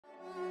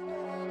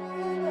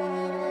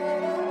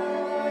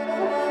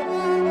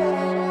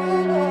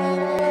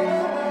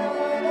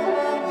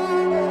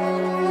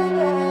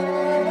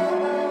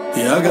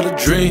I got a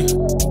dream.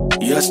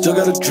 Yeah, I still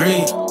got a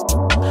dream.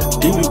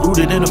 Deeply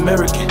rooted in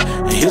American,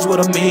 and here's what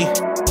I mean.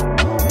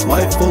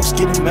 White folks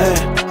getting mad,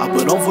 I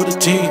put on for the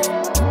team.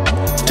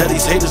 Tell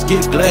these haters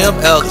get glad.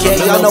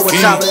 MLK, y'all know what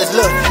time it is.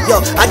 Look, yo,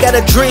 I got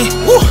a dream,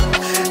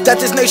 that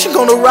this nation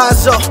gonna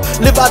rise up,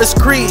 live out its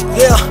creed,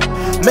 yeah.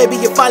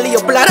 Maybe it finally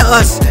apply to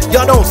us,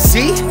 y'all don't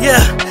see, yeah.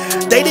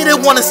 They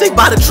didn't wanna say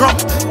by the drum,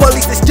 but at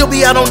least they still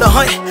be out on the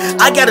hunt.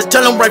 I gotta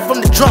tell them right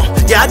from the drum,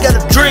 yeah, I got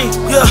a dream,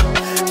 yeah.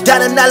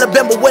 Down in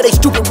Alabama where they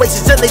stupid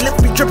racists and they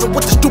lips be dripping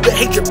with the stupid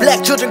hatred.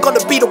 Black children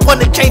gonna be the one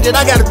that change it.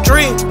 I got a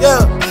dream,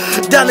 yeah.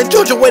 Down in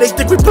Georgia where they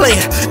think we playing,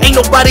 ain't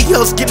nobody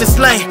else getting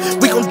slain.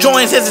 We gon'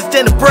 join hands and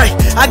stand and pray.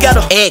 I got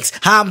a X,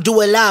 how I'm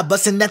doing live,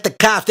 bustin' at the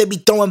cops. They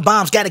be throwing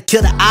bombs, gotta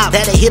kill the op.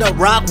 That'll hit a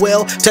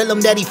Rockwell, tell him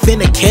that he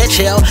finna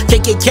catch hell.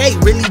 KKK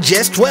really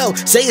just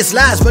 12, say it's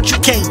lies but you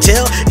can't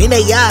tell. In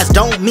they eyes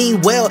don't mean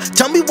well.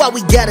 Tell me why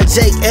we gotta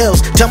take L's.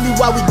 Tell me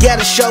why we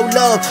gotta show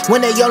love when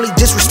they only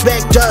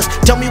disrespect us.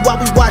 Tell me why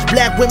we watch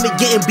black women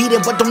getting beaten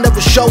but don't never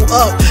show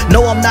up.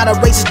 No, I'm not a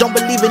racist, don't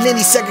believe in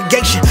any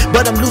segregation,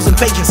 but I'm losing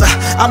patience.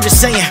 I'm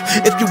just saying,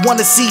 if you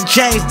wanna see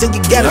change, then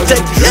you gotta take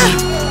it.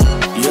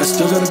 Yeah, I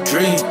still got a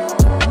dream.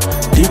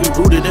 Deeply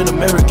rooted in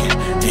American,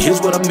 and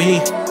here's what I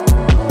mean.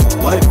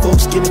 White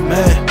folks getting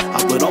mad, I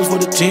put on for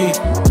the team.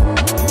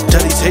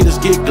 Tell these haters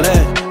get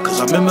glad,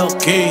 cause I'm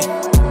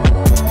MLK.